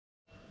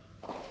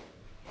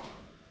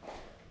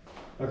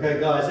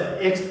Okay guys, an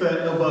expert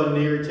elbow and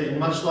knee routine,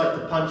 much like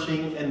the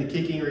punching and the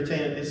kicking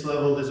routine at this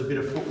level, there's a bit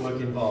of footwork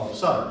involved.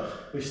 So,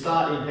 we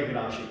start in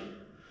Hegadashi.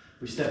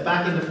 We step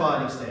back into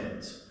fighting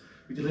stance.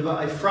 We deliver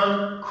a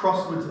front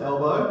crosswards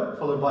elbow,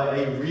 followed by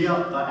a rear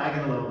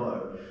diagonal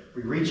elbow.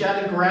 We reach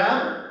out and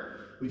grab,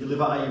 we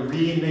deliver a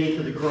rear knee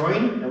to the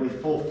groin, and we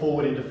fall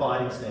forward into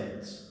fighting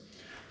stance.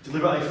 We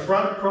deliver a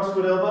front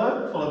crossward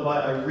elbow, followed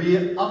by a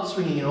rear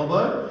upswinging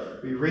elbow.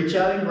 We reach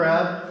out and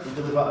grab, we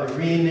deliver a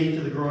rear knee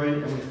to the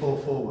groin, and we fall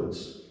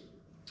forwards.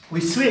 We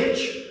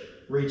switch,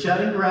 reach out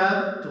and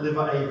grab,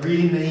 deliver a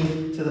rear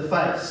knee to the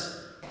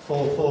face,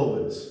 fall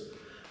forwards.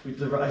 We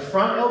deliver a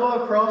front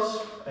elbow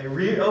across, a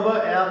rear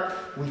elbow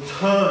out, we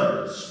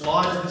turn,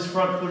 slide this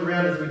front foot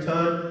around as we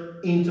turn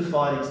into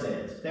fighting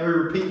stance. Now we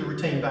repeat the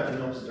routine back in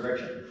the opposite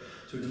direction.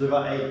 So we deliver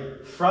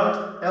a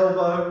front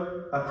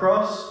elbow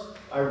across,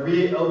 a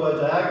rear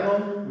elbow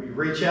diagonal, we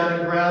reach out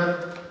and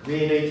grab,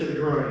 rear knee to the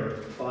groin,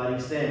 fighting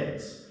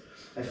stance.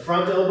 A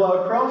front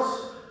elbow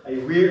across, a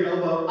rear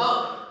elbow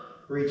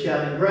up, reach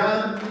out and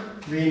grab,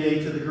 rear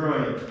knee to the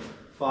groin,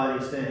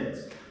 fighting stance.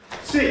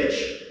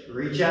 Switch,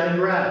 reach out and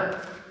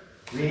grab,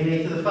 rear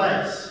knee to the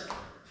face,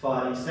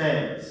 fighting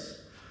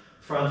stance.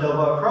 Front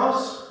elbow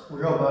across,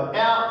 rear elbow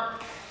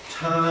out,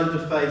 turn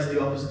to face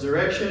the opposite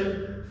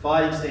direction,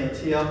 fighting stance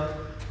here,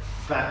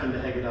 back into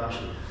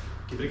Hegadashi.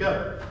 Give it a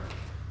go.